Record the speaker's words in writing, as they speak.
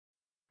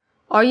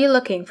Are you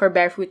looking for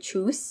barefoot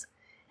shoes?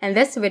 In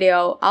this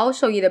video, I'll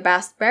show you the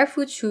best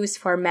barefoot shoes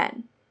for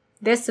men.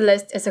 This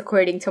list is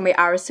according to my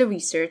hours of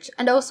research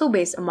and also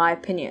based on my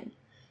opinion.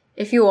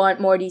 If you want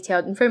more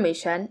detailed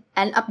information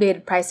and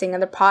updated pricing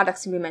on the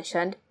products we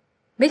mentioned,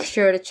 make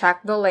sure to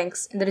check the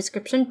links in the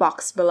description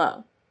box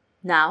below.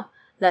 Now,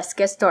 let's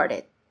get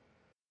started.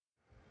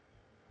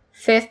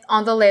 Fifth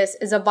on the list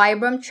is a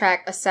Vibram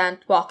Trek Ascent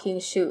walking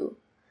shoe.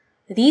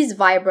 These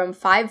Vibram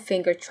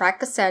 5-finger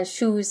Trek Ascent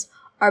shoes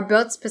are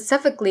built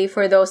specifically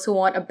for those who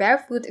want a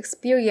barefoot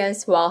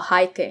experience while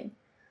hiking.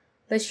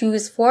 The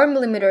shoe's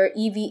 4mm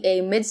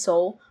EVA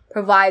midsole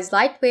provides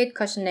lightweight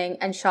cushioning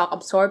and shock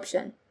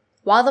absorption,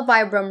 while the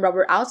Vibram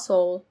rubber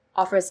outsole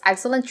offers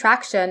excellent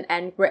traction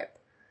and grip.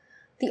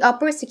 The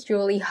upper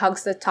securely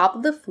hugs the top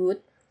of the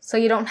foot, so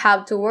you don't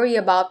have to worry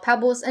about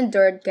pebbles and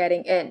dirt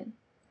getting in.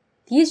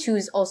 These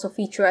shoes also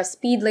feature a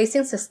speed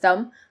lacing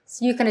system,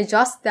 so you can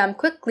adjust them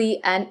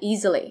quickly and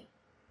easily.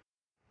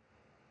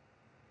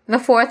 The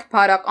fourth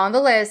product on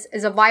the list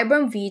is a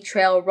Vibram V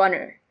Trail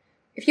Runner.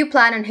 If you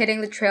plan on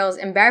hitting the trails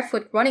in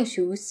barefoot running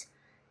shoes,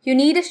 you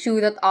need a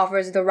shoe that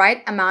offers the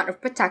right amount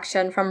of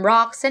protection from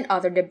rocks and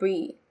other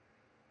debris.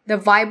 The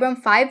Vibram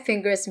 5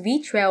 Fingers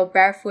V Trail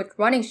Barefoot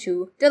Running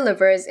Shoe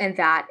delivers in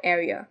that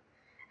area,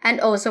 and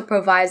also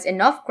provides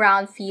enough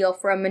ground feel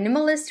for a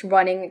minimalist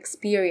running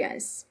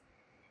experience.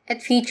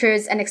 It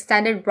features an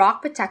extended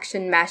rock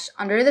protection mesh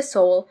under the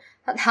sole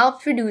that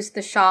helps reduce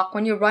the shock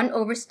when you run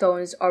over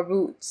stones or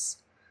roots.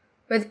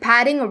 With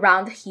padding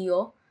around the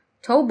heel,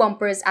 toe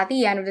bumpers at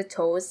the end of the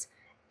toes,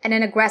 and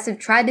an aggressive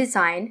tread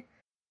design,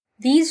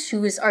 these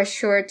shoes are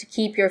sure to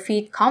keep your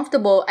feet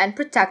comfortable and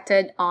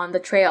protected on the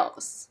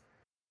trails.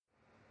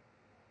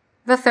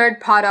 The third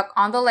product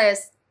on the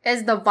list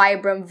is the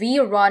Vibram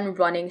V-Run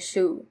running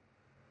shoe.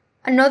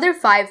 Another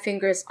 5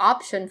 fingers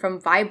option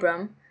from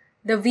Vibram,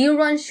 the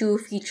V-Run shoe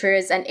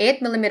features an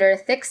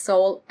 8mm thick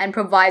sole and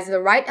provides the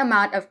right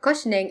amount of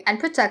cushioning and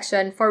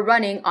protection for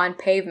running on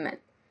pavement.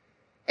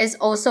 It's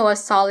also a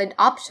solid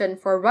option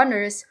for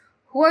runners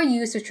who are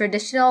used to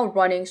traditional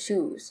running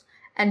shoes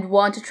and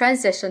want to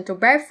transition to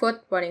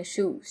barefoot running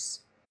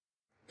shoes.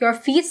 Your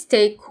feet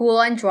stay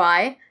cool and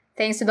dry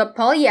thanks to the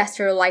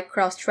polyester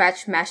Lycra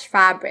stretch mesh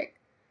fabric.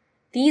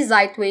 These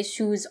lightweight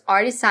shoes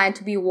are designed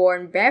to be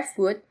worn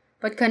barefoot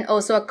but can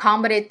also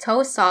accommodate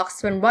toe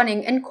socks when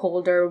running in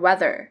colder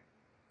weather.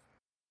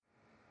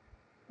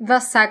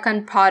 The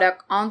second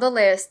product on the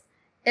list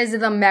is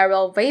the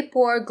Merrell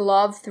Vapor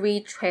Glove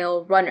 3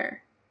 Trail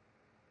Runner.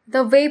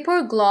 The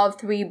Vapor Glove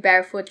 3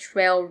 Barefoot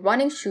Trail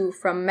Running Shoe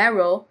from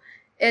Merrell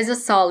is a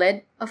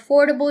solid,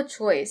 affordable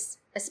choice,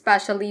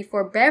 especially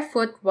for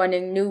barefoot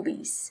running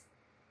newbies.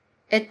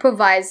 It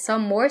provides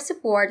some more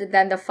support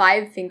than the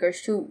 5-finger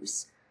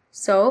shoes,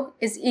 so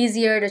it's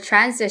easier to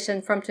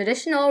transition from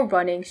traditional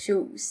running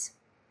shoes.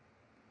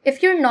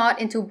 If you're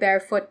not into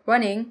barefoot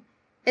running,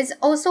 it's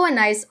also a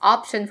nice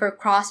option for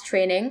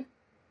cross-training,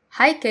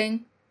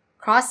 hiking,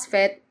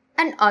 CrossFit,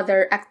 and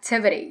other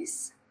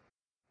activities.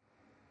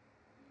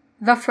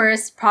 The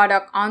first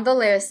product on the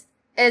list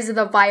is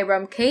the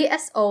Vibram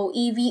KSO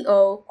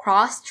EVO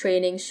Cross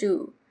Training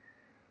Shoe.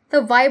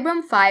 The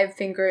Vibram 5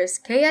 Fingers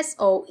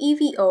KSO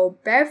EVO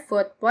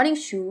Barefoot Running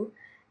Shoe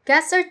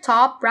gets our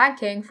top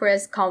ranking for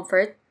its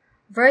comfort,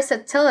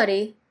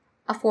 versatility,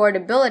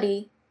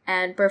 affordability,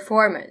 and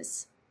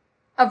performance.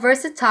 A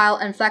versatile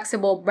and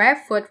flexible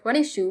barefoot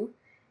running shoe,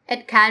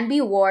 it can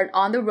be worn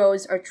on the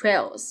roads or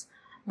trails,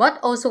 but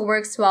also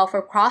works well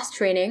for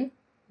cross-training,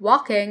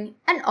 walking,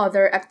 and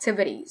other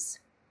activities.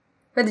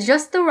 With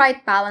just the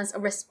right balance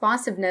of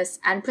responsiveness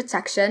and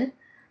protection,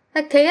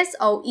 the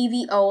KSO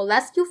EVO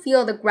lets you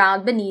feel the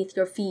ground beneath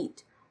your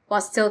feet,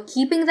 while still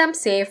keeping them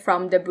safe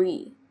from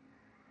debris.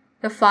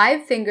 The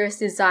 5 fingers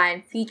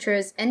design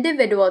features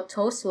individual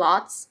toe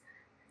slots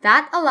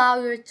that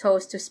allow your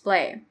toes to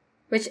splay,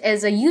 which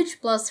is a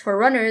huge plus for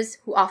runners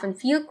who often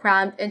feel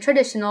cramped in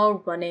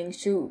traditional running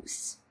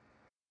shoes.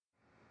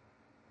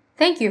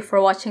 Thank you for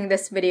watching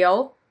this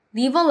video.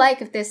 Leave a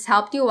like if this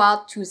helped you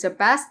out choose the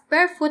best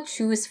barefoot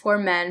shoes for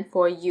men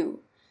for you.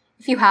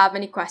 If you have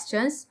any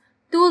questions,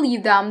 do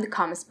leave them in the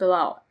comments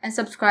below and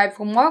subscribe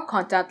for more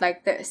content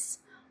like this.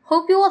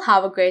 Hope you will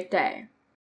have a great day.